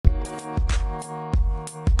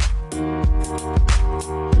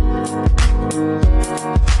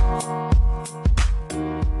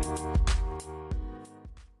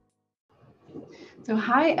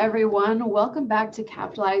Hi, everyone. Welcome back to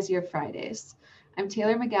Capitalize Your Fridays. I'm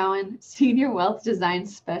Taylor McGowan, Senior Wealth Design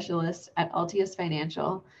Specialist at Altius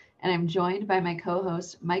Financial, and I'm joined by my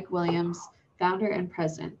co-host, Mike Williams, founder and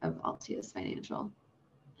president of Altius Financial.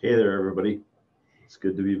 Hey there, everybody. It's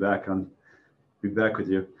good to be back with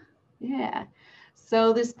you. Yeah.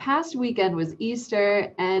 So this past weekend was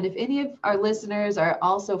Easter, and if any of our listeners are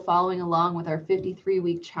also following along with our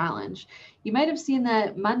 53-week challenge, you might have seen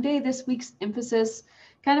that Monday, this week's emphasis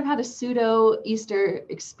kind of had a pseudo Easter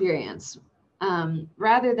experience.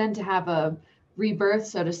 Rather than to have a rebirth,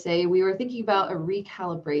 so to say, we were thinking about a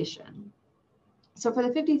recalibration. So for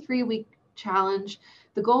the 53-week challenge,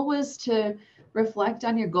 the goal was to reflect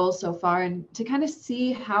on your goals so far and to kind of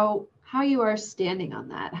see how you are standing on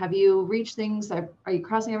that. Have you reached things? Are you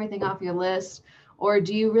crossing everything off your list? Or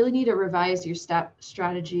do you really need to revise your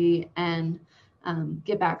strategy and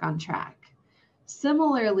get back on track?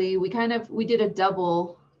 Similarly, we did a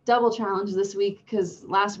double challenge this week because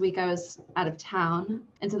last week I was out of town.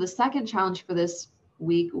 And so the second challenge for this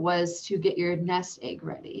week was to get your nest egg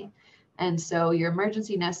ready. And so your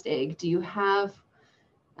emergency nest egg, do you have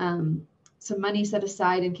some money set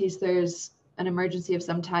aside in case there's an emergency of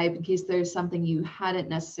some type, in case there's something you hadn't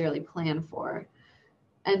necessarily planned for?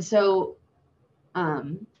 And so,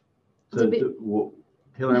 Taylor,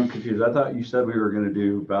 I'm confused. I thought you said we were going to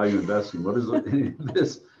do value investing. What is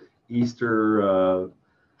this Easter?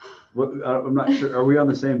 I'm not sure. Are we on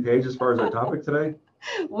the same page as far as our topic today?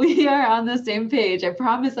 We are on the same page. I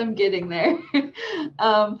promise I'm getting there.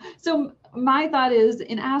 So my thought is,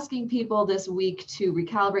 in asking people this week to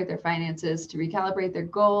recalibrate their finances, to recalibrate their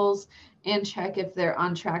goals, and check if they're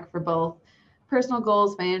on track for both personal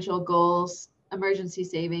goals, financial goals, emergency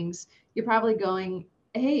savings, you're probably going,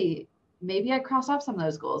 hey, maybe I cross off some of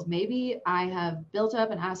those goals. Maybe I have built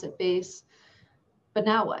up an asset base, but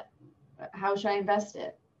now what? How should I invest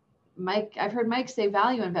it? Mike, I've heard Mike say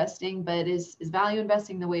value investing, but is value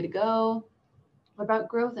investing the way to go? What about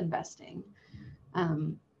growth investing?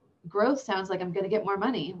 Growth sounds like I'm going to get more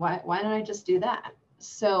money. Why don't I just do that?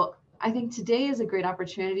 So I think today is a great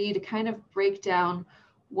opportunity to kind of break down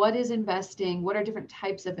what is investing, what are different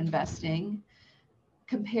types of investing,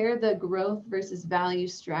 compare the growth versus value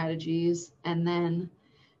strategies, and then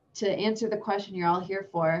to answer the question you're all here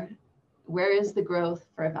for, where is the growth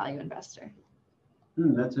for a value investor?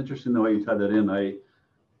 That's interesting the way you tied that in. I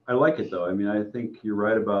like it though. I mean, I think you're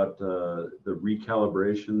right about the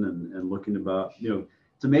recalibration and looking about,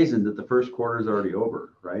 it's amazing that the first quarter is already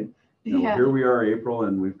over, right? Here we are, April,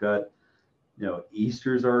 and we've got,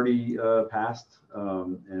 Easter's already passed,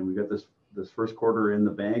 and we've got this first quarter in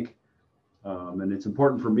the bank. And it's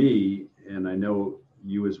important for me, and I know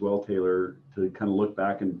you as well, Taylor, to kind of look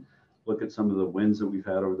back and look at some of the wins that we've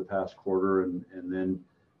had over the past quarter, and then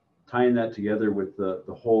tying that together with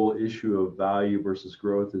the whole issue of value versus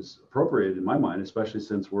growth is appropriate in my mind, especially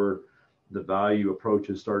since the value approach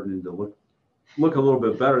is starting to look a little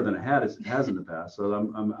bit better than it has in the past. So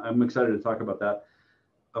I'm excited to talk about that.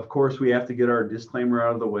 Of course, we have to get our disclaimer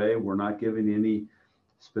out of the way. We're not giving any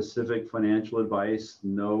specific financial advice,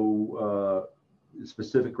 no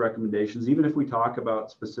specific recommendations. Even if we talk about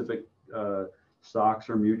specific stocks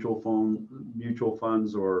or mutual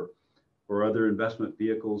funds or other investment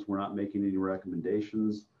vehicles, we're not making any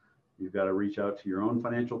recommendations. You've got to reach out to your own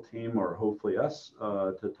financial team or hopefully us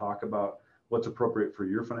to talk about what's appropriate for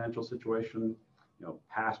your financial situation.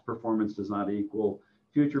 Past performance does not equal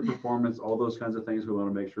future performance, all those kinds of things. We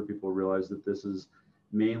want to make sure people realize that this is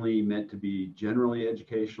mainly meant to be generally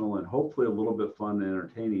educational and hopefully a little bit fun and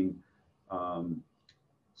entertaining.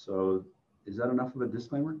 So is that enough of a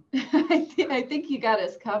disclaimer? I think you got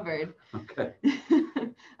us covered. Okay.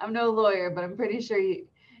 I'm no lawyer, but I'm pretty sure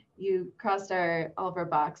you crossed all of our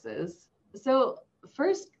boxes. So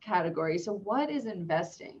first category, so what is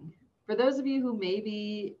investing? For those of you who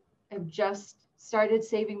maybe have just started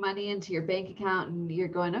saving money into your bank account and you're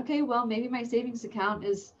going, okay, well, maybe my savings account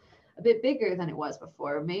is a bit bigger than it was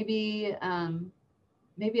before. Maybe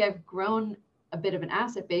I've grown a bit of an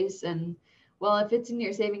asset base, and well, if it's in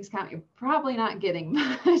your savings account, you're probably not getting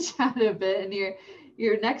much out of it. And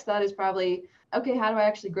your next thought is probably, okay, how do I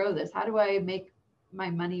actually grow this? How do I make my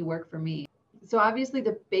money work for me? So obviously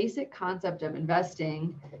the basic concept of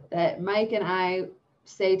investing that Mike and I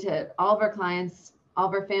say to all of our clients, all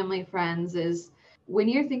of our family, friends, is when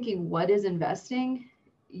you're thinking, what is investing?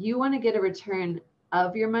 You want to get a return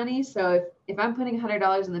of your money. So if I'm putting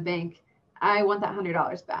 $100 in the bank, I want that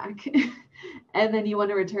 $100 back. And then you want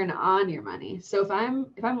to return on your money. So if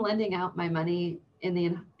I'm lending out my money in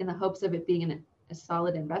the hopes of it being a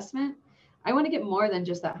solid investment, I want to get more than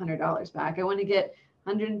just that $100 back. I want to get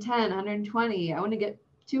 110, 120. I want to get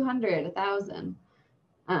 200, 1,000.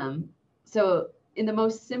 So in the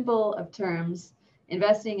most simple of terms,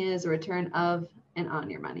 investing is a return of and on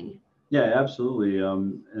your money. Yeah, absolutely.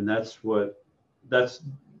 And that's what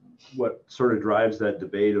sort of drives that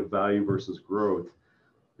debate of value versus growth.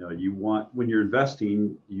 You know, you want, when you're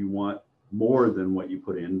investing, you want more than what you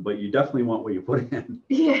put in, but you definitely want what you put in.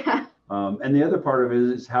 Yeah. And the other part of it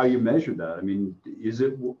is how you measure that. I mean, is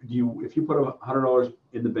it, if you put $100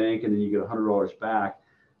 in the bank and then you get $100 back,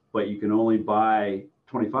 but you can only buy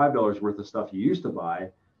 $25 worth of stuff you used to buy,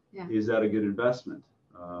 Yeah. is that a good investment?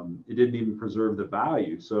 It didn't even preserve the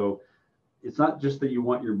value. So it's not just that you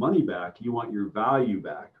want your money back, you want your value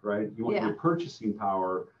back, right? You want your purchasing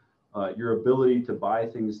power, your ability to buy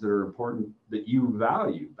things that are important that you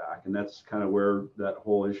value back. And that's kind of where that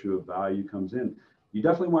whole issue of value comes in. You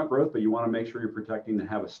definitely want growth, but you want to make sure you're protecting and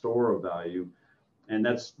have a store of value. And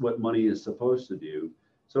that's what money is supposed to do.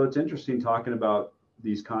 So it's interesting talking about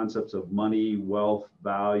these concepts of money, wealth,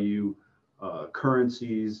 value,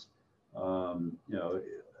 currencies. You know,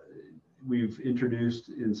 we've introduced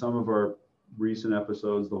in some of our recent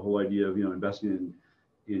episodes the whole idea of, you know, investing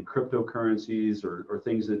in cryptocurrencies or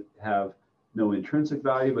things that have no intrinsic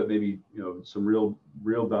value, but maybe, you know, some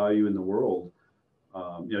real value in the world.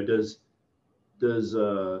 You know, does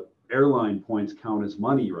airline points count as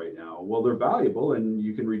money right now? Well, they're valuable, and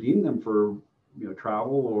you can redeem them for, you know,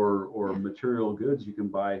 travel or material goods. You can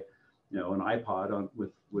buy, you know, an iPod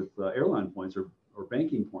with airline points or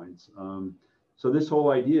banking points. So this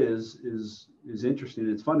whole idea is interesting.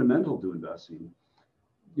 It's fundamental to investing.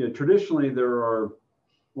 You know, traditionally there are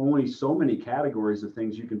only so many categories of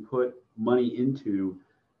things you can put money into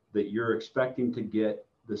that you're expecting to get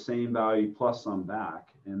the same value plus some back,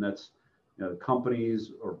 and that's, you know,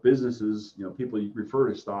 companies or businesses. You know, people refer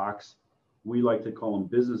to stocks. We like to call them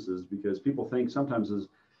businesses because people think sometimes as,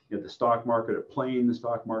 you know, the stock market, or playing the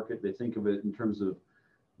stock market, they think of it in terms of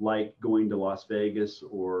like going to Las Vegas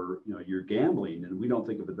or, you know, you're gambling, and we don't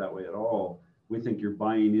think of it that way at all. We think you're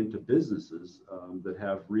buying into businesses that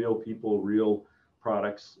have real people, real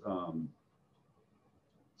products.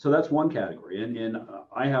 So that's one category, and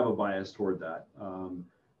I have a bias toward that.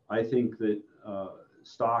 I think that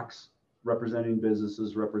stocks representing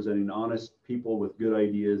businesses, representing honest people with good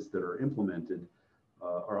ideas that are implemented,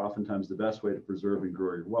 are oftentimes the best way to preserve and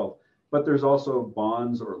grow your wealth. But there's also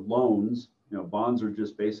bonds or loans. You know, bonds are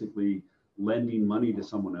just basically lending money to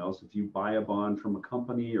someone else. If you buy a bond from a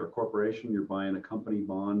company or corporation, you're buying a company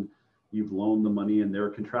bond. You've loaned the money, and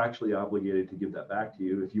they're contractually obligated to give that back to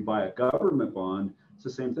you. If you buy a government bond, it's the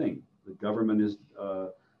same thing. The government is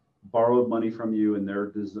borrowed money from you, and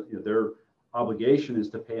their obligation is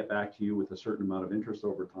to pay it back to you with a certain amount of interest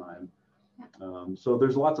over time. So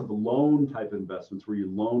there's lots of loan type investments where you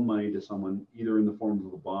loan money to someone, either in the form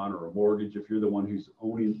of a bond or a mortgage. If you're the one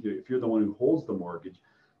who holds the mortgage,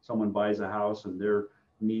 someone buys a house and they're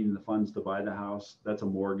needing the funds to buy the house, that's a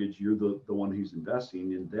mortgage. You're the one who's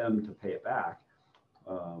investing in them to pay it back.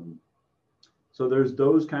 So there's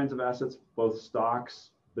those kinds of assets, both stocks,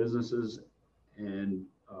 businesses, and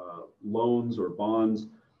loans or bonds.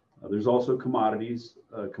 There's also commodities.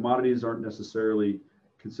 Commodities aren't necessarily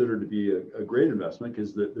considered to be a great investment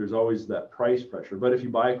because there's always that price pressure. But if you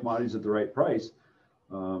buy commodities at the right price,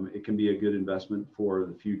 it can be a good investment for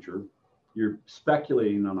the future. You're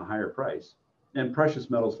speculating on a higher price, and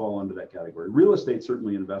precious metals fall into that category. Real estate,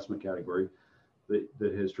 certainly an investment category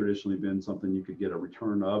that has traditionally been something you could get a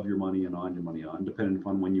return of your money and on your money on, depending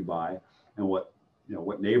upon when you buy and what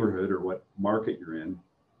neighborhood or what market you're in.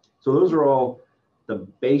 So those are all the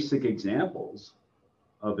basic examples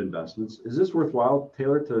of investments. Is this worthwhile,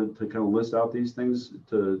 Taylor, to kind of list out these things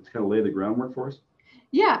to kind of lay the groundwork for us?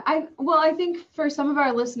 Yeah, I think for some of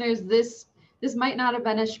our listeners, this might not have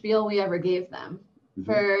been a spiel we ever gave them.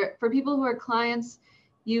 Mm-hmm. For people who are clients,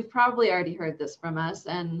 you've probably already heard this from us,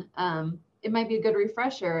 and it might be a good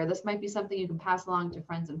refresher. This might be something you can pass along to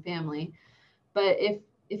friends and family. But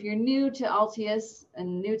if you're new to Altius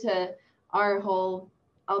and new to our whole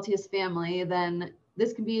Altius family, then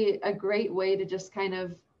this can be a great way to just kind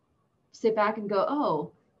of sit back and go,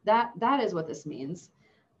 oh, that is what this means.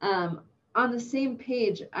 On the same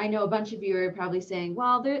page, I know a bunch of you are probably saying,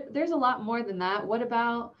 well, there's a lot more than that. What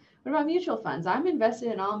about mutual funds? I'm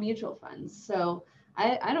invested in all mutual funds. So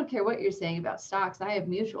I don't care what you're saying about stocks. I have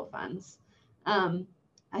mutual funds. I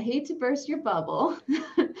hate to burst your bubble,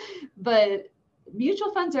 but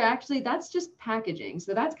mutual funds are actually, that's just packaging.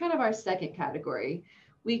 So that's kind of our second category.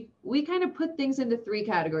 We kind of put things into three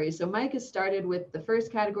categories. So Mike has started with the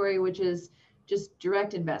first category, which is just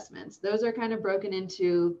direct investments. Those are kind of broken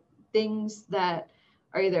into things that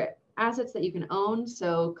are either assets that you can own.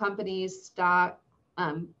 So companies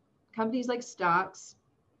like stocks,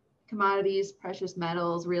 commodities, precious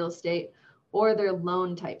metals, real estate, or their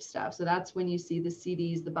loan type stuff. So that's when you see the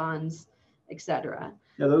CDs, the bonds, etc.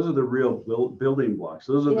 Yeah, those are the real building blocks.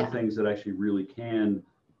 Those are the Yeah. things that actually really can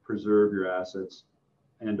preserve your assets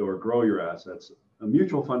and or grow your assets. A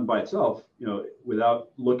mutual fund by itself,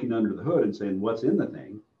 without looking under the hood and saying what's in the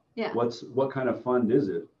thing, Yeah. what kind of fund is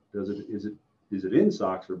it? Is it in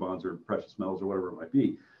stocks or bonds or precious metals or whatever it might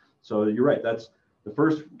be? So you're right. That's the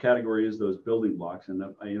first category, is those building blocks. And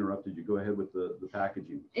I interrupted you. Go ahead with the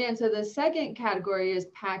packaging. And so the second category is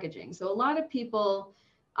packaging. So a lot of people,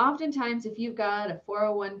 oftentimes, if you've got a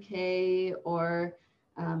 401k or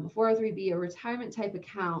a 403b, a retirement type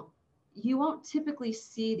account, you won't typically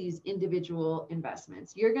see these individual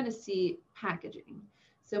investments. You're going to see packaging.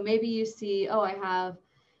 So maybe you see, oh, I have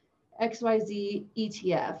XYZ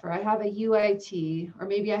ETF, or I have a UIT, or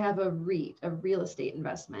maybe I have a REIT, a real estate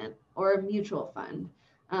investment, or a mutual fund.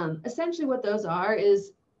 Essentially what those are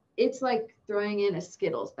is, it's like throwing in a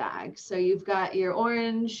Skittles bag. So you've got your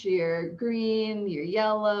orange, your green, your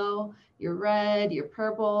yellow, your red, your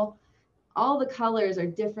purple. All the colors are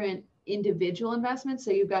different individual investments.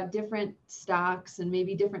 So you've got different stocks and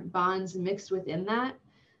maybe different bonds mixed within that.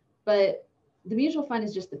 But the mutual fund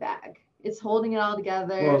is just the bag. It's holding it all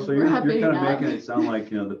together. Well, so you're kind wrapping of it up. making it sound like,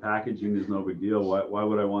 the packaging is no big deal. Why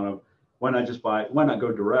would I want to? Why not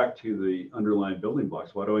go direct to the underlying building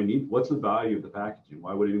blocks? Why do I need? What's the value of the packaging?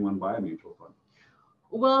 Why would anyone buy a mutual fund?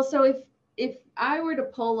 Well, so if I were to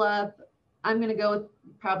pull up, I'm going to go with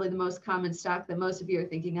probably the most common stock that most of you are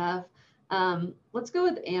thinking of. Let's go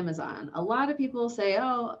with Amazon. A lot of people say,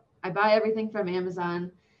 oh, I buy everything from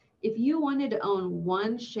Amazon. If you wanted to own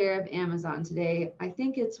one share of Amazon today, I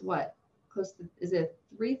think it's is it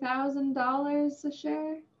 $3,000 a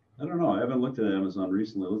share? I don't know. I haven't looked at Amazon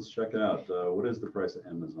recently. Let's check it out. What is the price of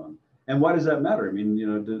Amazon? And why does that matter? I mean,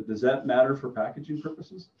 does that matter for packaging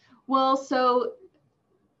purposes? Well, so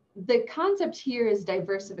the concept here is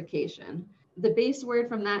diversification. The base word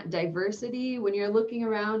from that, diversity, when you're looking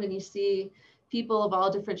around and you see people of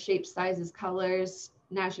all different shapes, sizes, colors,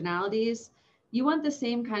 nationalities, you want the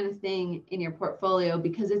same kind of thing in your portfolio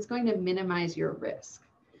because it's going to minimize your risk.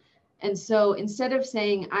 And so instead of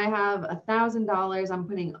saying, I have $1,000, I'm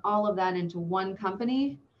putting all of that into one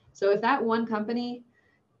company. So if that one company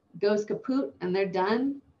goes kaput and they're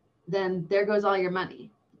done, then there goes all your money.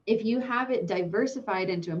 If you have it diversified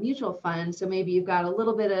into a mutual fund, so maybe you've got a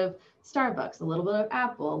little bit of Starbucks, a little bit of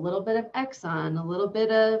Apple, a little bit of Exxon, a little bit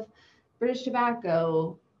of British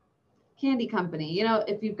Tobacco, candy company,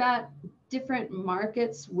 if you've got different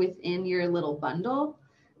markets within your little bundle,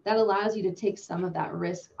 that allows you to take some of that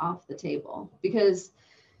risk off the table. Because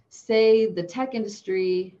say the tech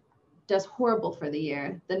industry does horrible for the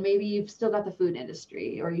year, then maybe you've still got the food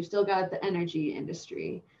industry, or you've still got the energy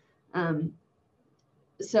industry.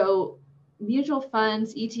 So mutual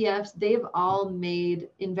funds, ETFs, they've all made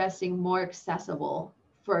investing more accessible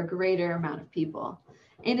for a greater amount of people.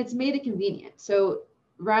 And it's made it convenient. So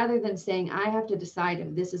rather than saying, I have to decide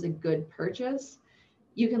if this is a good purchase,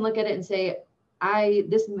 you can look at it and say,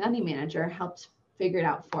 this money manager helped figure it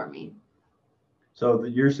out for me. So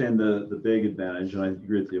you're saying the big advantage, and I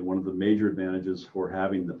agree with you, one of the major advantages for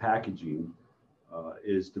having the packaging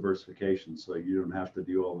is diversification. So you don't have to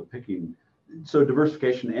do all the picking. So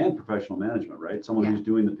diversification and professional management, right? Someone who's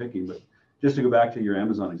doing the picking. But just to go back to your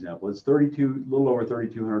Amazon example, it's a little over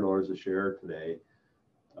 $3,200 a share today.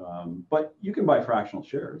 But you can buy fractional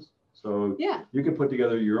shares. So you can put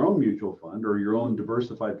together your own mutual fund or your own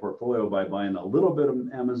diversified portfolio by buying a little bit of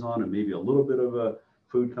Amazon and maybe a little bit of a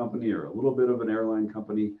food company or a little bit of an airline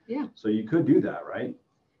company. Yeah. So you could do that, right?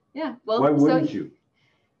 Yeah. Well, why wouldn't you?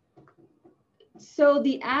 So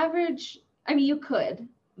the average, I mean, you could,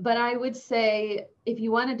 but I would say if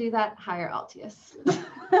you want to do that, hire Altius.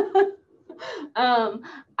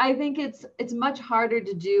 I think it's much harder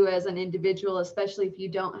to do as an individual, especially if you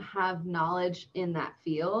don't have knowledge in that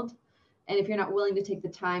field, and if you're not willing to take the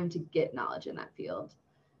time to get knowledge in that field.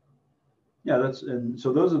 Yeah, and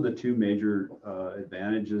so those are the two major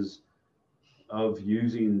advantages of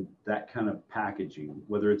using that kind of packaging,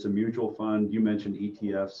 whether it's a mutual fund. You mentioned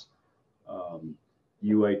ETFs,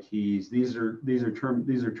 UITs. These are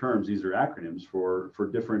acronyms for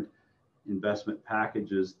different investment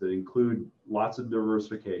packages that include lots of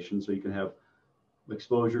diversification. So you can have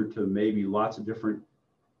exposure to maybe lots of different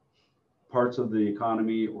parts of the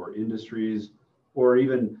economy or industries, or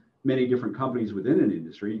even many different companies within an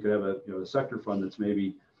industry. You could have a sector fund that's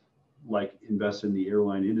maybe like invest in the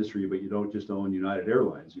airline industry, but you don't just own United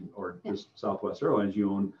Airlines or just Southwest Airlines. You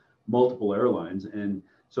own multiple airlines, and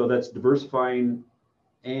So that's diversifying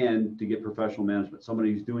and to get professional management.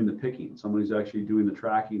 Somebody who's doing the picking, somebody who's actually doing the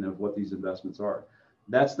tracking of what these investments are.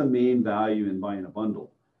 That's the main value in buying a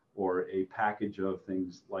bundle or a package of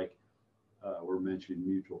things like we're mentioning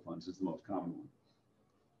mutual funds is the most common one.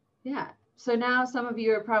 Yeah. So now some of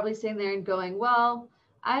you are probably sitting there and going, well,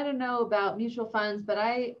 I don't know about mutual funds, but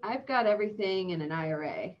I've got everything in an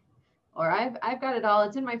IRA, or I've got it all.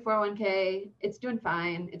 It's in my 401k. It's doing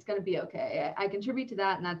fine. It's going to be okay. I contribute to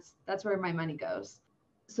that, and that's where my money goes.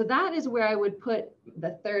 So that is where I would put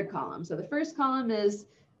the third column. So the first column is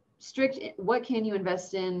strict, what can you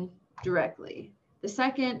invest in directly? The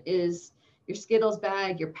second is your Skittles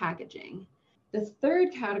bag, your packaging. The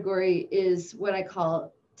third category is what I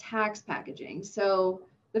call tax packaging. So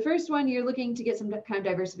the first one, you're looking to get some kind of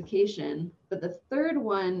diversification, but the third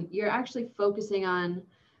one, you're actually focusing on,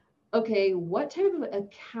 okay, what type of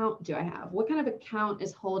account do I have? What kind of account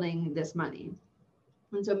is holding this money?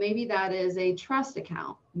 And so maybe that is a trust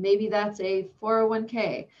account. Maybe that's a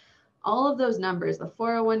 401k. All of those numbers, the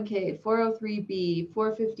 401k, 403b,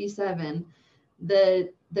 457, the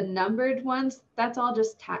numbered ones, that's all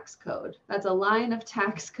just tax code. That's a line of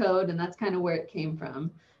tax code, and that's kind of where it came from.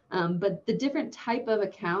 But the different type of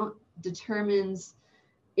account determines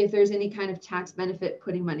if there's any kind of tax benefit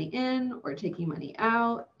putting money in or taking money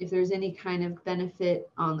out, if there's any kind of benefit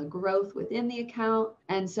on the growth within the account.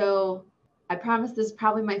 And so I promise this is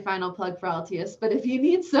probably my final plug for Altius, but if you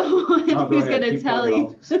need someone who's going to tell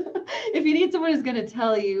you, if you need someone who's going to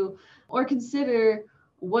tell you or consider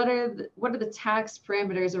what are the tax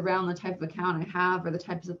parameters around the type of account I have or the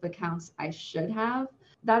types of accounts I should have,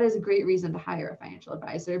 that is a great reason to hire a financial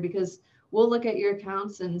advisor, because we'll look at your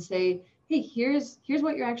accounts and say, hey, here's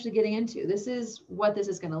what you're actually getting into. This is what this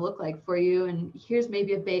is going to look like for you, and here's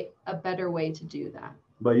maybe a better way to do that.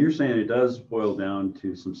 But you're saying it does boil down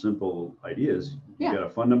to some simple ideas. You got a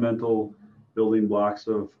fundamental building blocks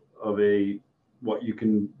of what you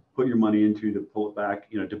can put your money into to pull it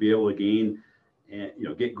back, to be able to gain and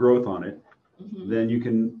get growth on it. Mm-hmm. Then you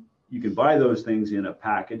can buy those things in a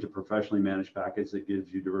package, a professionally managed package that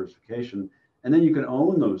gives you diversification, and then you can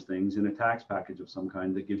own those things in a tax package of some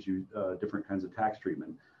kind that gives you different kinds of tax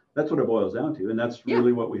treatment. That's what it boils down to, and that's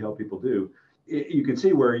really what we help people do. You can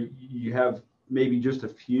see where you have maybe just a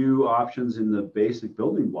few options in the basic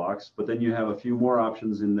building blocks, but then you have a few more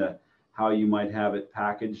options in the how you might have it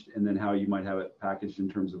packaged, and then how you might have it packaged in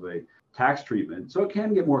terms of a tax treatment. So it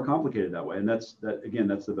can get more complicated that way, and that's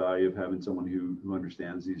the value of having someone who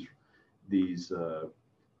understands these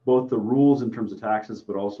both the rules in terms of taxes,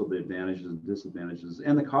 but also the advantages and disadvantages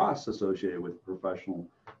and the costs associated with professional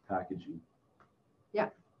packaging. Yeah.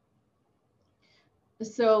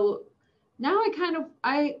 So now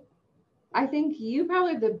I think you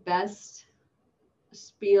probably have the best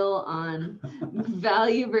spiel on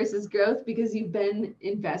value versus growth, because you've been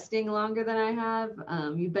investing longer than I have.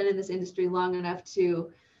 You've been in this industry long enough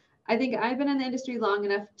I think I've been in the industry long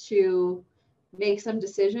enough to make some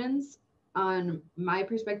decisions on my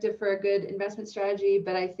perspective for a good investment strategy,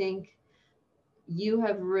 but I think you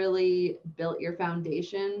have really built your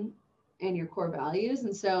foundation and your core values.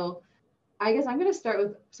 And so I guess I'm going to start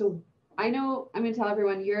with, I know I'm going to tell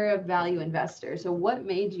everyone you're a value investor. So what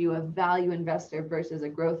made you a value investor versus a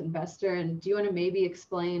growth investor? And do you want to maybe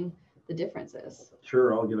explain the differences?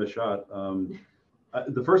 Sure, I'll give it a shot.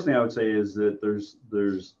 The first thing I would say is that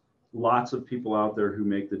there's lots of people out there who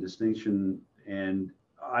make the distinction, and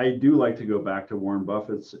I do like to go back to Warren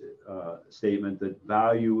Buffett's statement that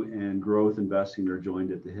value and growth investing are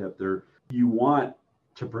joined at the hip. You want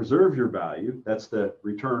to preserve your value, that's the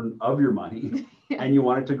return of your money, and you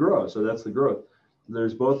want it to grow, so that's the growth.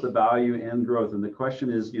 There's both the value and growth, and the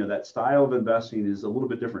question is, that style of investing is a little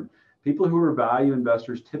bit different. People who are value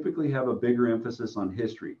investors typically have a bigger emphasis on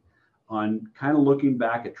history, on kind of looking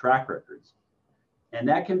back at track records, and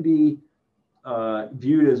that can be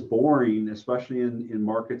viewed as boring, especially in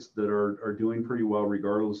markets that are doing pretty well,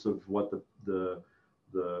 regardless of what the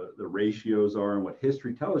ratios are and what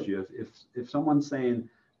history tells you. If someone's saying,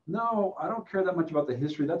 no, I don't care that much about the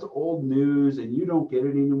history, that's old news and you don't get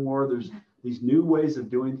it anymore. There's these new ways of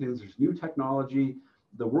doing things. There's new technology.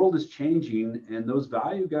 The world is changing, and those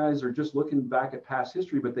value guys are just looking back at past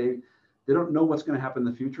history, but they don't know what's going to happen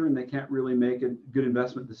in the future, and they can't really make good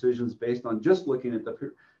investment decisions based on just looking at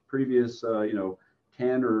the previous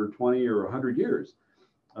 10 or 20 or 100 years.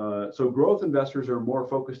 So growth investors are more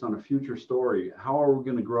focused on a future story. How are we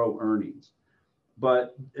going to grow earnings?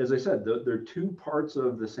 But as I said, they're two parts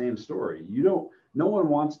of the same story. No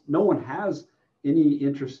one has any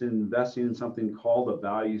interest in investing in something called a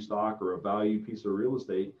value stock or a value piece of real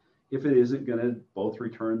estate if it isn't going to both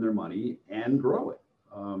return their money and grow it.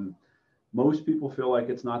 Most people feel like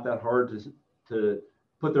it's not that hard to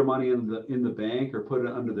put their money in the bank or put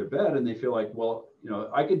it under their bed, and they feel like, well,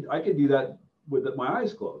 I could do that with my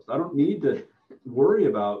eyes closed. I don't need to worry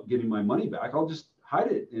about getting my money back. I'll just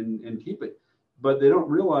hide it and keep it. But they don't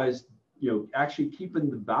realize, actually keeping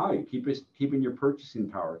the value, keeping your purchasing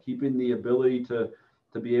power, keeping the ability to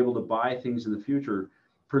be able to buy things in the future,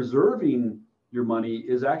 preserving your money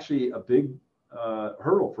is actually a big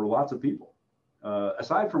hurdle for lots of people.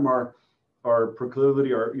 Aside from our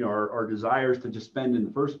proclivity, our desires to just spend in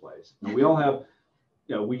the first place. We all have,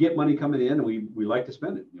 we get money coming in and we like to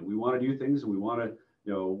spend it. We want to do things, and we want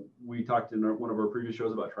to, we talked in one of our previous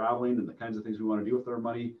shows about traveling and the kinds of things we want to do with our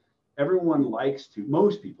money. Everyone likes to,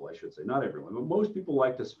 most people, I should say, not everyone, but most people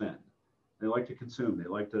like to spend. They like to consume. They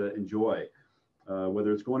like to enjoy,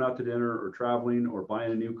 whether it's going out to dinner or traveling or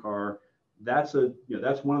buying a new car. That's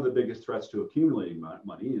one of the biggest threats to accumulating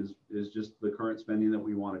money is just the current spending that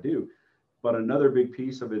we want to do. But another big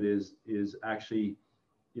piece of it is actually,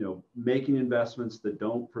 making investments that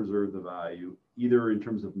don't preserve the value, either in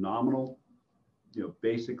terms of nominal,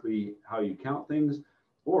 basically how you count things,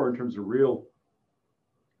 or in terms of real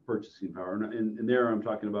purchasing power. And there I'm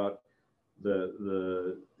talking about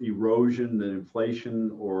the erosion, the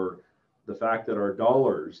inflation, or the fact that our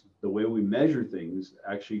dollars, the way we measure things,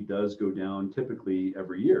 actually does go down typically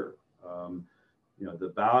every year.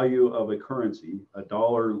 The value of a currency, a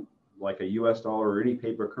dollar, like a US dollar or any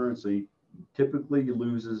paper currency, typically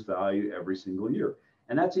loses value every single year.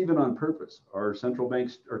 And that's even on purpose. Our central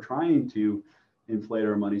banks are trying to inflate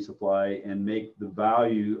our money supply and make the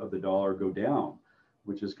value of the dollar go down,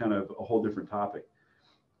 which is kind of a whole different topic.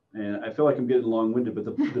 And I feel like I'm getting long-winded, but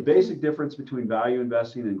the basic difference between value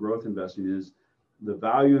investing and growth investing is the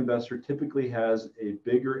value investor typically has a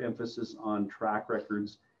bigger emphasis on track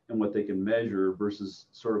records and what they can measure versus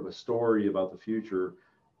sort of a story about the future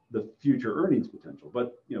earnings potential.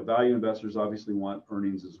 But value investors obviously want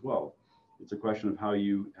earnings as well. It's a question of how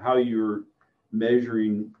you're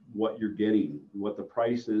measuring what you're getting, what the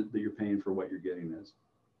price is that you're paying for what you're getting is.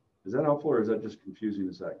 Is that helpful, or is that just confusing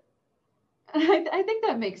a sec? I think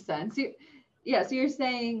that makes sense. So you're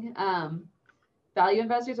saying value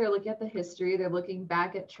investors are looking at the history, they're looking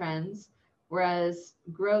back at trends, whereas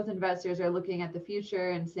growth investors are looking at the future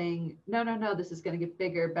and saying, no, this is going to get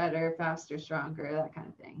bigger, better, faster, stronger, that kind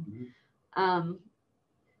of thing. Mm-hmm.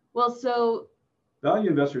 So value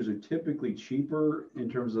investors are typically cheaper in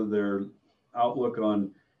terms of their outlook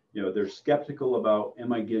on, they're skeptical about,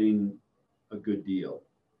 am I getting a good deal?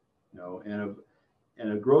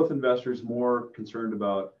 And a growth investor is more concerned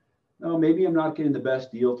about, no, maybe I'm not getting the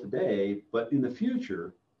best deal today, but in the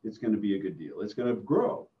future, it's going to be a good deal. It's going to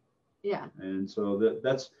grow. Yeah. And so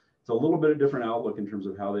it's a little bit of different outlook in terms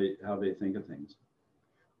of how they think of things.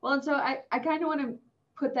 Well, and so I kind of want to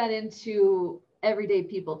put that into everyday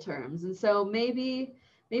people terms. And so maybe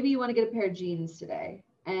you want to get a pair of jeans today,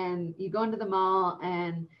 and you go into the mall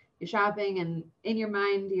and you're shopping, and in your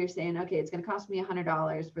mind, you're saying, okay, it's going to cost me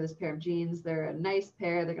 $100 for this pair of jeans. They're a nice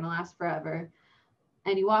pair. They're going to last forever.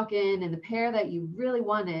 And you walk in, and the pair that you really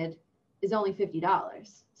wanted is only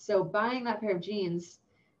 $50. So buying that pair of jeans,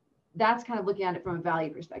 that's kind of looking at it from a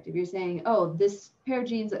value perspective. You're saying, oh, this pair of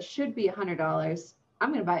jeans that should be $100, I'm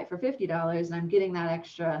going to buy it for $50, and I'm getting that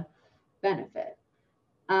extra benefit.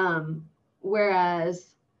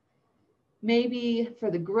 Whereas maybe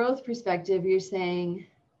for the growth perspective, you're saying,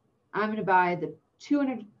 I'm going to buy the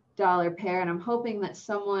 $200 pair, and I'm hoping that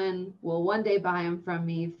someone will one day buy them from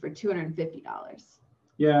me for $250.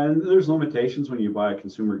 Yeah, and there's limitations when you buy a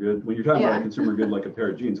consumer good. When you're talking about a consumer good like a pair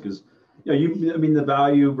of jeans, because the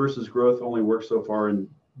value versus growth only works so far, and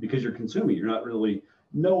because you're consuming, you're not really.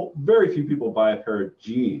 Very few people buy a pair of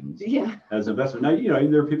jeans as investment. Now,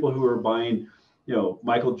 there are people who are buying,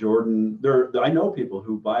 Michael Jordan. I know people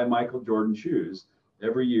who buy Michael Jordan shoes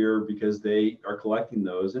every year because they are collecting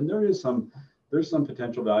those, and there's some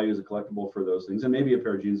potential value as a collectible for those things, and maybe a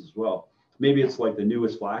pair of jeans as well. Maybe it's like the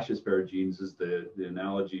newest flashiest pair of jeans is the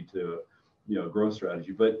analogy to a growth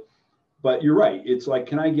strategy. But you're right. It's like,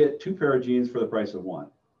 can I get two pair of jeans for the price of one?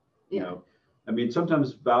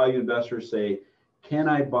 Sometimes value investors say, can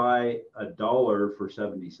I buy $1 for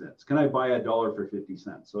 70 cents? Can I buy $1 for 50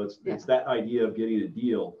 cents? So it's that idea of getting a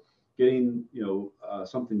deal, getting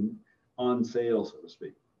something on sale, so to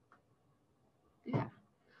speak. Yeah.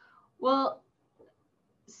 Well,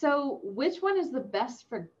 so which one is the best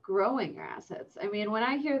for growing your assets? When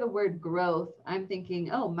I hear the word growth, I'm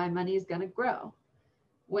thinking, oh, my money is going to grow.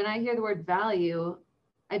 When I hear the word value,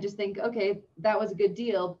 I just think, okay, that was a good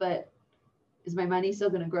deal, but is my money still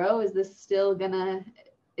going to grow? Is this still going to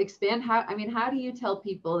expand? How do you tell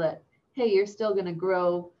people that hey, you're still going to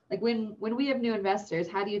grow. Like when we have new investors,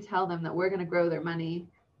 how do you tell them that we're going to grow their money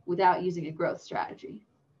without using a growth strategy?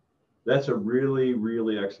 That's a really,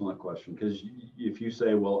 really excellent question, because if you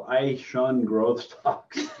say, well, I shun growth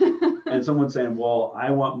stocks, and someone's saying, well, I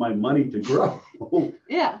want my money to grow.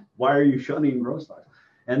 Yeah. Why are you shunning growth stocks?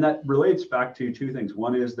 And that relates back to two things.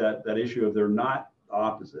 One is that issue of they're not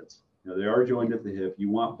opposites. They are joined at the hip. You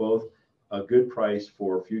want both a good price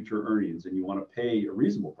for future earnings, and you want to pay a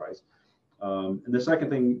reasonable price. And the second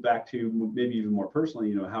thing, back to maybe even more personally,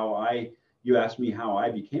 you asked me how I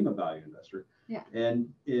became a value investor. Yeah. And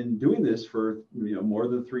in doing this for more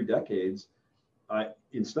than 3 decades,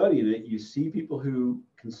 in studying it, you see people who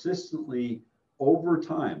consistently over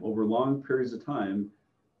time, over long periods of time,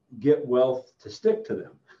 get wealth to stick to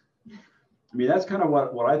them. I mean, that's kind of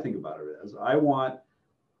what I think about it as.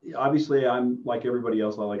 Obviously, I'm like everybody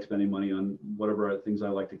else. I like spending money on whatever things I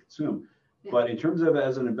like to consume. Yeah. But in terms of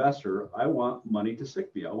as an investor, I want money to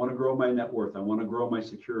stick me. I want to grow my net worth. I want to grow my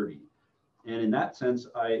security. And in that sense,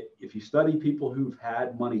 if you study people who've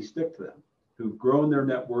had money stick to them, who've grown their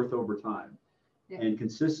net worth over time, yeah, and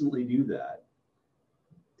consistently do that,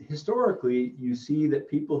 historically, you see that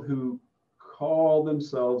people who call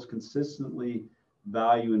themselves consistently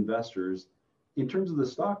value investors in terms of the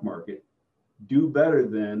stock market do better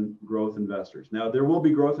than growth investors. Now, there will be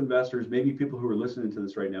growth investors, maybe people who are listening to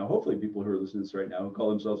this right now, hopefully people who are listening to this right now who call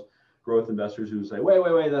themselves growth investors who say,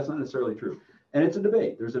 wait, that's not necessarily true. And it's a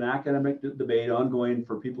debate. There's an academic debate ongoing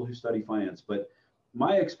for people who study finance. But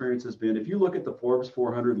my experience has been, if you look at the Forbes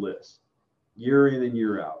 400 list year in and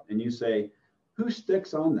year out, and you say, who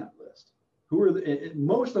sticks on that list?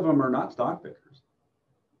 Most of them are not stock pickers.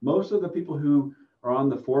 Most of the people who are on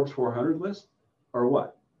the Forbes 400 list are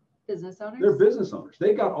what? Business owners. They're business owners.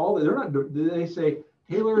 They got they say,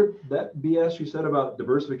 Taylor, that BS you said about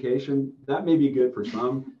diversification, that may be good for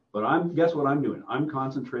some, but guess what I'm doing? I'm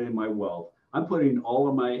concentrating my wealth. I'm putting all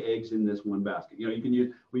of my eggs in this one basket.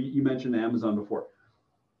 You mentioned Amazon before.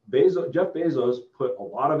 Jeff Bezos put a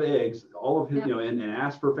lot of eggs, all of his, yeah, and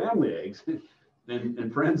asked for family eggs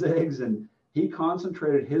and friends' eggs, and he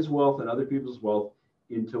concentrated his wealth and other people's wealth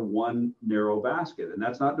into one narrow basket. And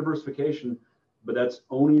that's not diversification, but that's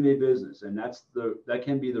owning a business. And that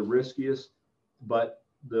can be the riskiest, but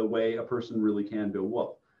the way a person really can build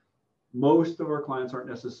wealth. Most of our clients aren't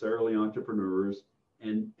necessarily entrepreneurs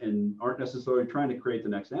and aren't necessarily trying to create the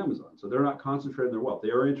next Amazon. So they're not concentrating their wealth. They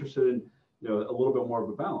are interested in a little bit more of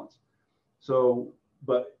a balance. So,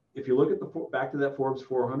 but if you look at back to that Forbes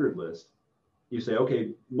 400 list, you say, okay,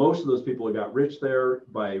 most of those people got rich there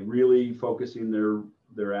by really focusing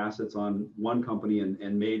their assets on one company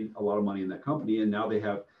and made a lot of money in that company. And now they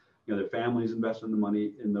have, their families invested in the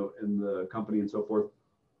money in the company and so forth.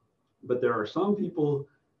 But there are some people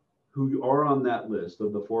who are on that list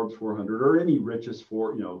of the Forbes 400 or any richest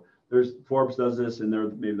there's Forbes does this and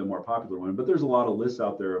they're maybe the more popular one, but there's a lot of lists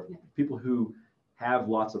out there of people who have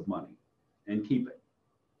lots of money and keep it.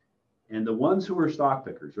 And the ones who are stock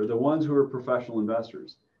pickers or the ones who are professional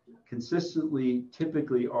investors consistently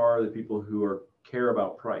typically are the people who care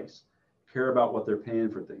about price, care about what they're paying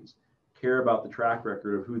for things, care about the track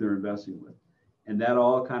record of who they're investing with. And that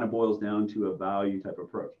all kind of boils down to a value type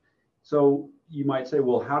approach. So you might say,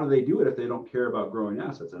 well, how do they do it if they don't care about growing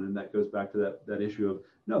assets? And then that goes back to that issue of,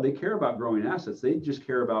 no, they care about growing assets. They just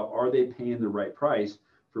care about, are they paying the right price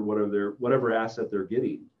for whatever asset they're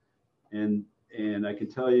getting? And I can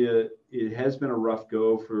tell you, it has been a rough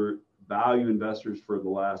go for value investors for the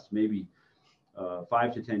last maybe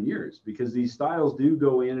 5 to 10 years, because these styles do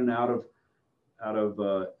go in and out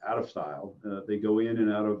of style. They go in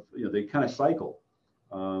and out of, they kind of cycle.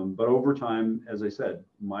 But over time, as I said,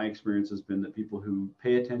 my experience has been that people who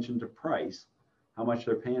pay attention to price, how much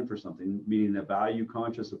they're paying for something, meaning a value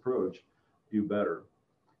conscious approach, do better.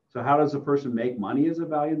 So how does a person make money as a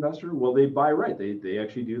value investor? Well, they buy right. They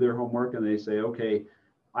actually do their homework and they say, okay,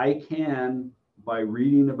 I can, by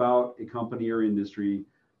reading about a company or industry,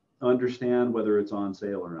 understand whether it's on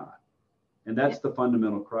sale or not. And that's the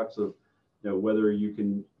fundamental crux of whether you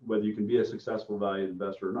can be a successful value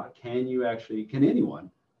investor or not. Can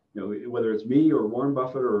anyone, whether it's me or Warren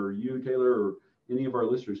Buffett or you, Taylor, or any of our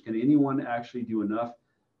listeners, can anyone actually do enough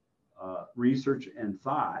research and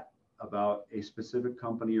thought about a specific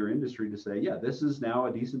company or industry to say, yeah, this is now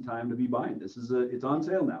a decent time to be buying. It's on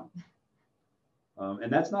sale now.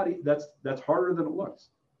 And that's harder than it looks.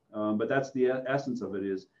 But that's the essence of it,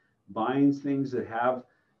 is buying things that have,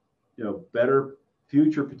 better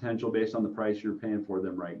future potential based on the price you're paying for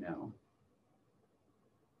them right now.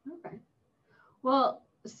 Okay. Well,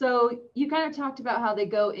 so you kind of talked about how they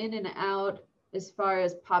go in and out as far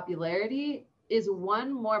as popularity. is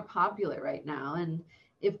one more popular right now? And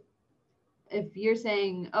if you're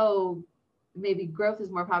saying, oh, maybe growth is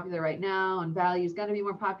more popular right now and value is going to be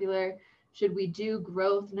more popular, should we do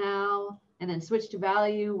growth now and then switch to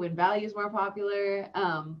value when value is more popular?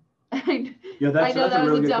 Yeah, that's a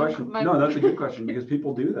really good question. No, that's a good question. question because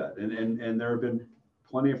people do that. And there have been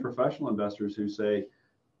plenty of professional investors who say,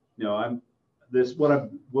 you know,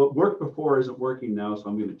 what worked before isn't working now, so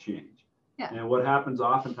I'm going to change. Yeah. And what happens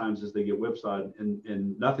oftentimes is they get whipsawed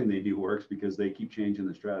and nothing they do works because they keep changing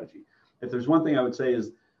the strategy. If there's one thing I would say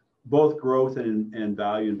is both growth and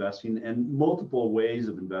value investing and multiple ways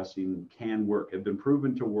of investing can work, have been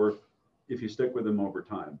proven to work if you stick with them over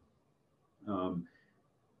time.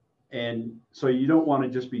 And so you don't want to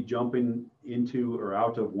just be jumping into or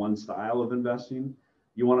out of one style of investing.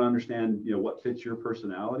 You want to understand, you know, what fits your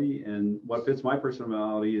personality, and what fits my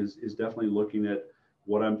personality is definitely looking at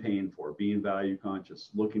what I'm paying for, being value conscious,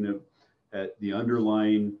 looking at the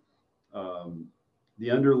underlying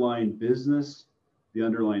business, the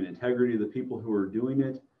underlying integrity of the people who are doing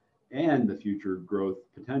it, and the future growth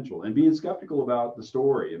potential, and being skeptical about the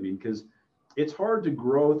story. I mean, because it's hard to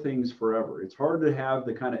grow things forever. It's hard to have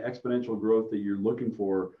the kind of exponential growth that you're looking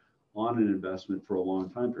for on an investment for a long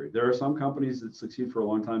time period. There are some companies that succeed for a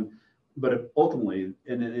long time, but ultimately,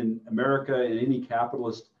 in America, in any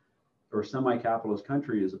capitalist or semi-capitalist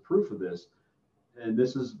country, is a proof of this. And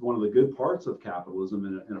this is one of the good parts of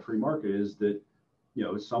capitalism in a free market, is that, you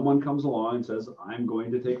know, someone comes along and says, I'm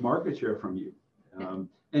going to take market share from you.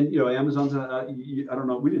 And, you know, Amazon's, I don't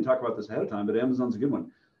know, we didn't talk about this ahead of time, but Amazon's a good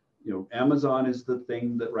one. You know, Amazon is the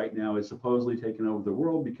thing that right now is supposedly taking over the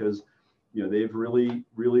world because, you know, they've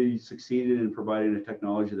really succeeded in providing a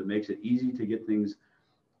technology that makes it easy to get things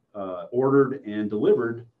ordered and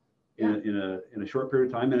delivered in a short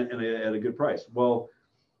period of time and at a good price. Well,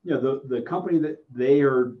 you know, the company that they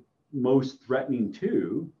are most threatening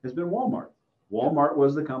to has been Walmart. Walmart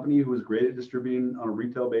was the company who was great at distributing on a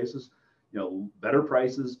retail basis, you know, better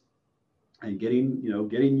prices and getting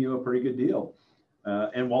you a pretty good deal.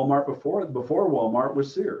 And Walmart before Walmart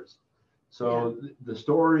was Sears. So the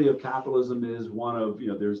story of capitalism is one of, you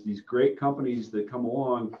know, there's these great companies that come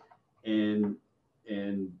along and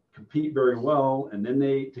compete very well, and then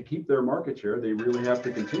to keep their market share, they really have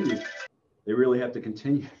to continue.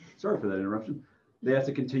 Sorry for that interruption. They have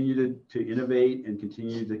to continue to innovate and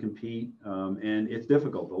continue to compete, and it's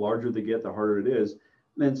difficult. The larger they get, the harder it is.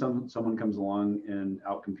 Then someone comes along and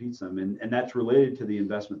outcompetes them, and that's related to the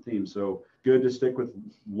investment theme. So good to stick with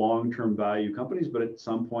long-term value companies, but at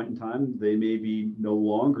some point in time, they may be no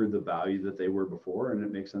longer the value that they were before, and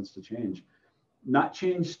it makes sense to change. Not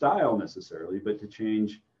change style necessarily, but to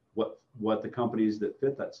change what the companies that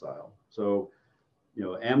fit that style. So, you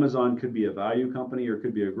know, Amazon could be a value company or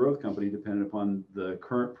could be a growth company, depending upon the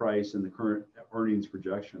current price and the current earnings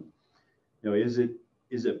projection. You know, is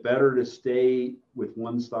it better to stay with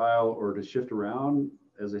one style or to shift around?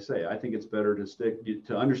 As I say, I think it's better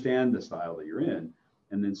to understand the style that you're in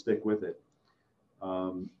and then stick with it.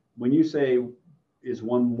 When you say, is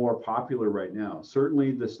one more popular right now?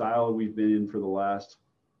 Certainly the style we've been in for the last,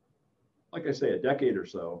 like I say, a decade or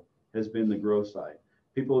so has been the growth side.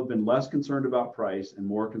 People have been less concerned about price and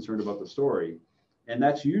more concerned about the story. And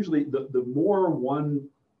that's usually the more one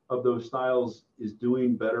of those styles is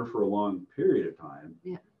doing better for a long period of time,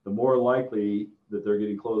 the more likely that they're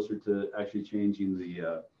getting closer to actually changing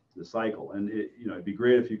the cycle. And it'd be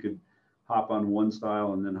great if you could hop on one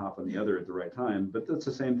style and then hop on the other at the right time. But that's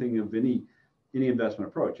the same thing of any investment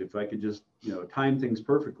approach. If I could just time things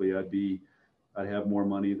perfectly, I'd have more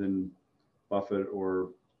money than Buffett or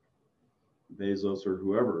Bezos or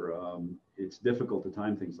whoever. It's difficult to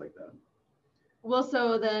time things like that. Well,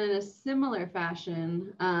 so then in a similar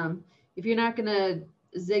fashion, if you're not going to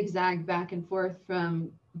zigzag back and forth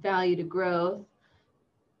from value to growth,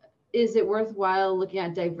 is it worthwhile looking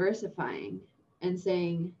at diversifying and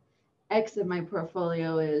saying X of my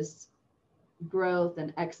portfolio is growth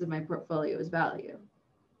and X of my portfolio is value?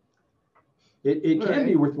 It can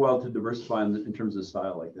be worthwhile to diversify in terms of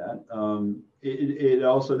style like that. It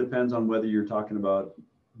also depends on whether you're talking about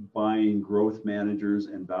buying growth managers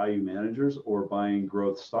and value managers, or buying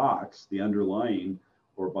growth stocks, the underlying,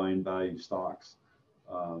 or buying value stocks.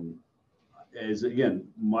 As again,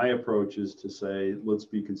 my approach is to say, let's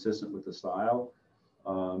be consistent with the style,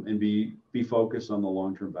 and be focused on the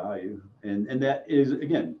long-term value. And that is,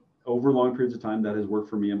 again, over long periods of time, that has worked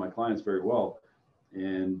for me and my clients very well.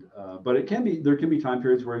 And but there can be time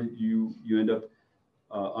periods where you end up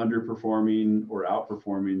underperforming or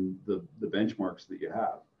outperforming the benchmarks that you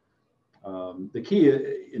have. The key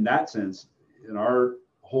in that sense, in our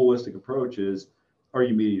holistic approach, is, are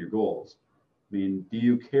you meeting your goals? I mean, do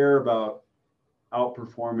you care about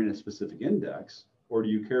outperforming a specific index, or do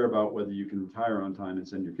you care about whether you can retire on time and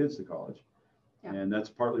send your kids to college? Yeah. And that's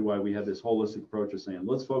partly why we have this holistic approach of saying,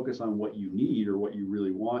 let's focus on what you need or what you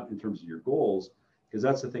really want in terms of your goals, because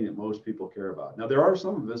that's the thing that most people care about. Now, there are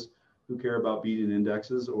some of us who care about beating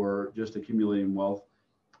indexes or just accumulating wealth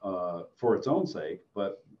for its own sake,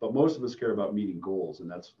 but most of us care about meeting goals, and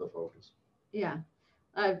that's the focus. Yeah,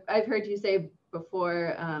 I've heard you say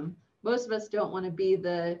before, most of us don't want to be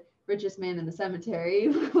the richest man in the cemetery.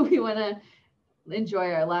 We want to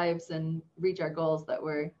enjoy our lives and reach our goals that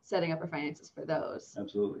we're setting up our finances for those.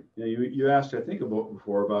 Absolutely. Yeah, you asked, I think,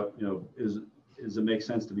 before about, does it make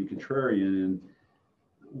sense to be contrarian? And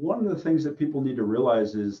one of the things that people need to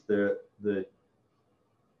realize is that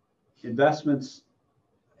investments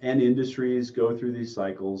and industries go through these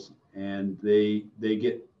cycles, and they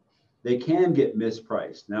can get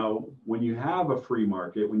mispriced. Now, when you have a free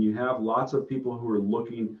market, when you have lots of people who are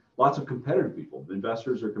looking, lots of competitive people,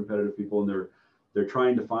 investors are competitive people, and they're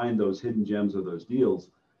trying to find those hidden gems or those deals,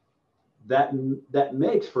 that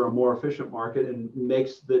makes for a more efficient market, and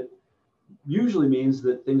usually means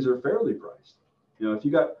that things are fairly priced. If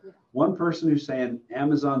you got one person who's saying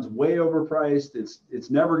Amazon's way overpriced, it's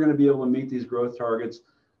never going to be able to meet these growth targets,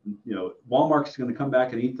 Walmart's going to come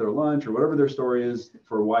back and eat their lunch, or whatever their story is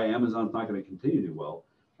for why Amazon's not going to continue to do well.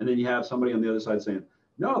 And then you have somebody on the other side saying,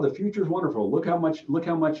 no, the future's wonderful. Look how much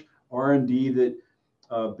R&D that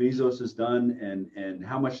Bezos has done, and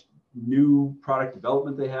how much new product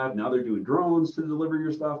development they have. Now they're doing drones to deliver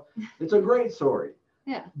your stuff. It's a great story.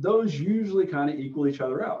 Yeah. Those usually kind of equal each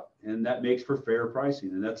other out, and that makes for fair pricing.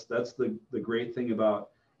 And that's the great thing about,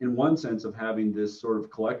 in one sense, of having this sort of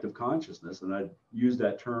collective consciousness, and I use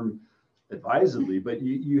that term advisedly, but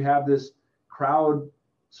you have this crowd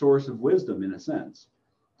source of wisdom in a sense.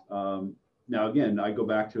 Now, again, I go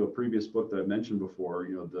back to a previous book that I mentioned before,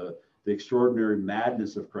 the Extraordinary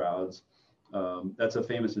Madness of Crowds. That's a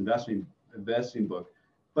famous investing book.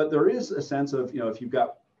 But there is a sense of, if you've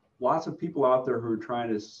got lots of people out there who are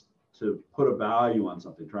trying to put a value on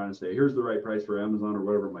something, trying to say, here's the right price for Amazon or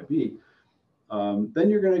whatever it might be, then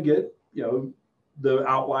you're going to get, the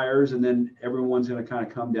outliers, and then everyone's going to kind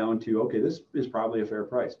of come down to, okay, this is probably a fair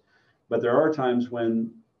price. But there are times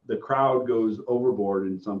when the crowd goes overboard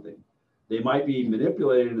in something. They might be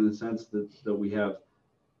manipulated in the sense that we have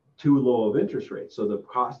too low of interest rates. So the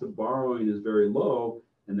cost of borrowing is very low,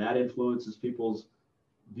 and that influences people's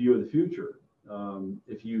view of the future.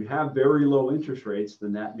 If you have very low interest rates,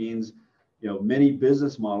 then that means, many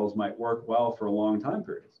business models might work well for a long time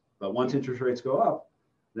period. But once interest rates go up,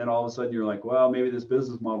 then all of a sudden you're like, well, maybe this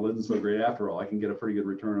business model isn't so great after all. I can get a pretty good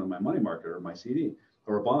return on my money market or my CD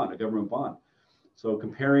or a bond, a government bond. So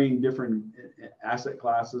comparing different asset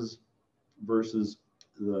classes versus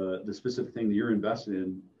the specific thing that you're invested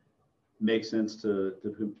in makes sense to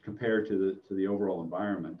compare to the overall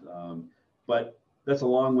environment. But that's a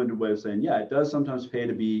long-winded way of saying, yeah, it does sometimes pay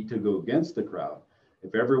to go against the crowd.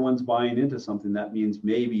 If everyone's buying into something, that means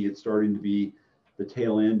maybe it's starting to be the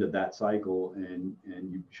tail end of that cycle, and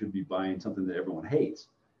you should be buying something that everyone hates,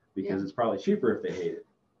 because it's probably cheaper if they hate it.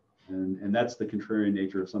 And that's the contrarian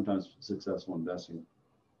nature of sometimes successful investing.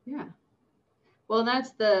 Yeah. Well, and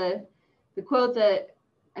that's the quote that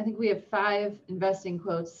I think we have 5 investing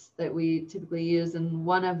quotes that we typically use, and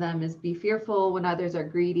one of them is, be fearful when others are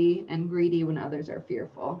greedy, and greedy when others are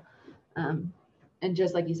fearful. And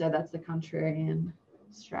just like you said, that's the contrarian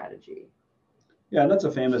strategy. Yeah, that's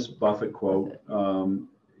a famous Buffett quote.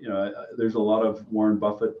 There's a lot of Warren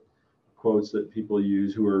Buffett quotes that people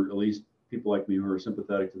use, who are, at least people like me, who are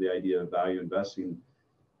sympathetic to the idea of value investing.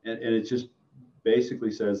 And it just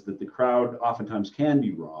basically says that the crowd oftentimes can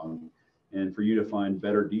be wrong. And for you to find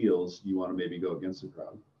better deals, you want to maybe go against the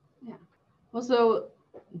crowd. Yeah. Well, so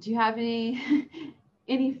do you have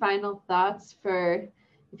any final thoughts for,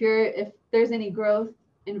 if there's any growth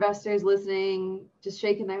investors listening, just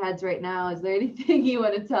shaking their heads right now? Is there anything you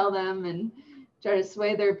want to tell them and try to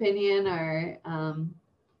sway their opinion,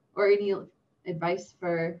 or any advice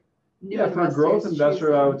for new investors? For a growth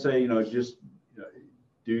investor, I would say, just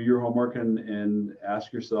do your homework and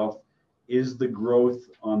ask yourself, is the growth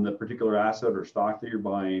on the particular asset or stock that you're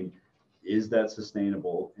buying, is that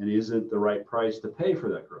sustainable, and is it the right price to pay for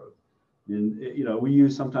that growth? And we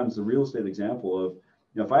use sometimes the real estate example of,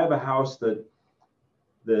 if I have a house that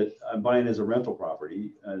I'm buying as a rental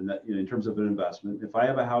property, and that, in terms of an investment, if I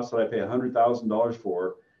have a house that I pay $100,000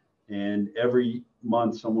 for, and every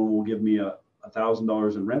month someone will give me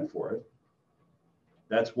 $1,000 in rent for it,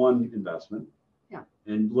 that's one investment. Yeah.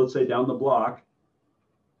 And let's say down the block,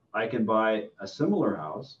 I can buy a similar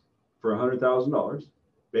house for $100,000,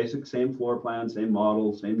 basic, same floor plan, same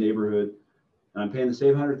model, same neighborhood, and I'm paying the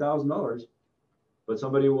same $100,000, but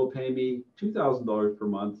somebody will pay me $2,000 per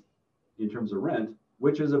month in terms of rent,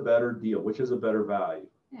 which is a better deal, which is a better value.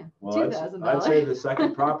 Yeah, well, $2,000. I'd say the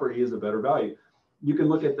second property is a better value. You can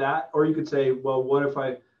look at that, or you could say, well, what if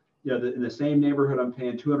I, in the same neighborhood, I'm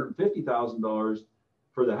paying $250,000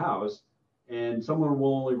 for the house, and someone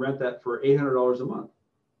will only rent that for $800 a month.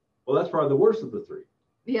 Well, that's probably the worst of the three.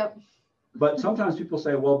 Yep. But sometimes people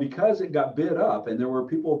say, well, because it got bid up, and there were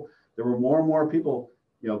more and more people,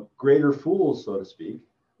 greater fools, so to speak.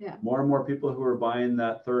 Yeah. More and more people who are buying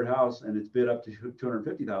that third house, and it's bid up to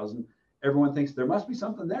 $250,000. Everyone thinks there must be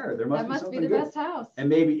something there. There must be something the good. best house.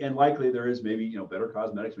 And likely there is, maybe, better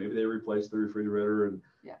cosmetics. Maybe they replaced the refrigerator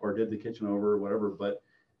or did the kitchen over or whatever. But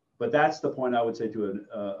that's the point I would say to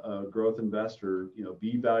a growth investor,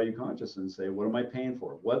 be value conscious and say, what am I paying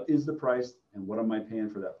for? What is the price, and what am I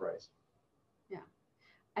paying for that price? Yeah,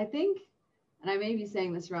 I think, and I may be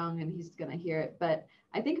saying this wrong and he's going to hear it, but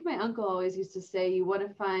I think my uncle always used to say, you want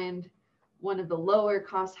to find one of the lower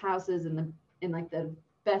cost houses in like the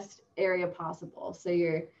best area possible. So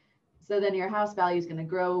then your house value is going to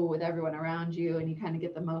grow with everyone around you, and you kind of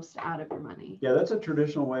get the most out of your money. Yeah, that's a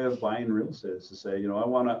traditional way of buying real estate, is to say,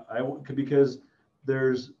 because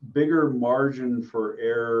there's bigger margin for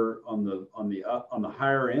error on the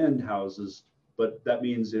higher end houses, but that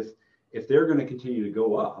means if they're going to continue to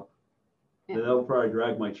go up, then they'll probably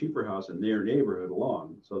drag my cheaper house in their neighborhood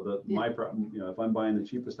along. So if I'm buying the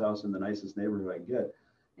cheapest house in the nicest neighborhood I can get,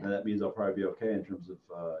 that means I'll probably be okay in terms of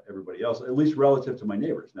everybody else, at least relative to my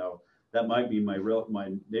neighbors. Now, that might be my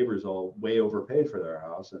neighbors all way overpaid for their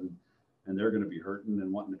house, and they're going to be hurting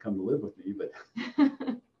and wanting to come to live with me. But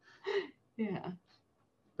yeah.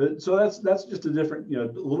 But so that's just a different, a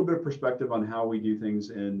little bit of perspective on how we do things,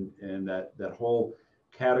 and that whole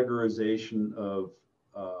categorization of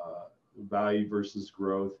value versus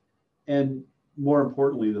growth, and more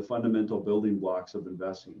importantly, the fundamental building blocks of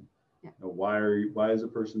investing. Yeah. Why is a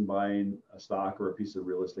person buying a stock or a piece of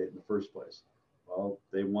real estate in the first place? Well,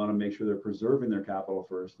 they want to make sure they're preserving their capital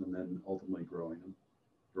first, and then ultimately growing it.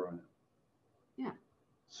 Yeah.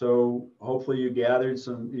 So hopefully you gained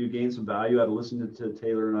some value out of listening to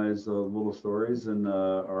Taylor and I's little stories and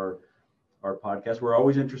our podcast. We're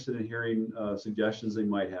always interested in hearing suggestions they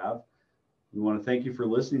might have. We want to thank you for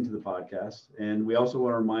listening to the podcast, and we also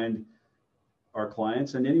want to remind our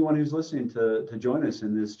clients and anyone who's listening to join us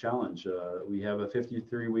in this challenge. We have a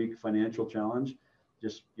 53-week financial challenge.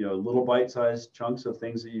 Just little bite-sized chunks of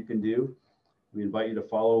things that you can do. We invite you to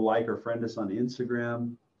follow, like, or friend us on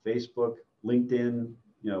Instagram, Facebook, LinkedIn.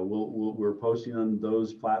 We're posting on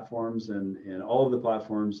those platforms, and all of the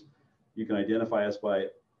platforms. You can identify us by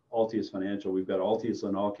Altius Financial. We've got Altius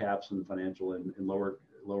in all caps and Financial in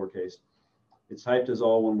lowercase. It's typed as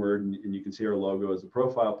all one word, and you can see our logo as the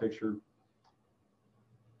profile picture.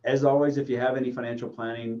 As always, if you have any financial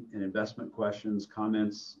planning and investment questions,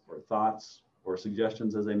 comments, or thoughts, or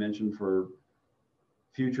suggestions, as I mentioned, for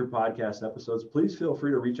future podcast episodes, please feel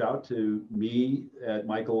free to reach out to me at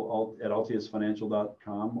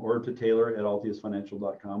michael@altiusfinancial.com or to Taylor at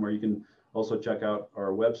altiusfinancial.com, or you can also check out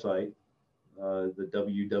our website, the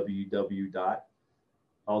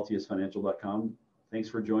www.altiusfinancial.com. Thanks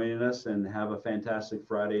for joining us, and have a fantastic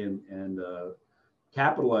Friday, and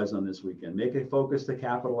capitalize on this weekend. Make a focus to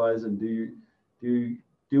capitalize, and do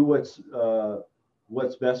what's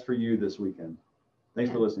best for you this weekend. Thanks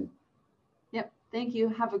for listening. Yep. Thank you.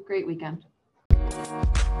 Have a great weekend.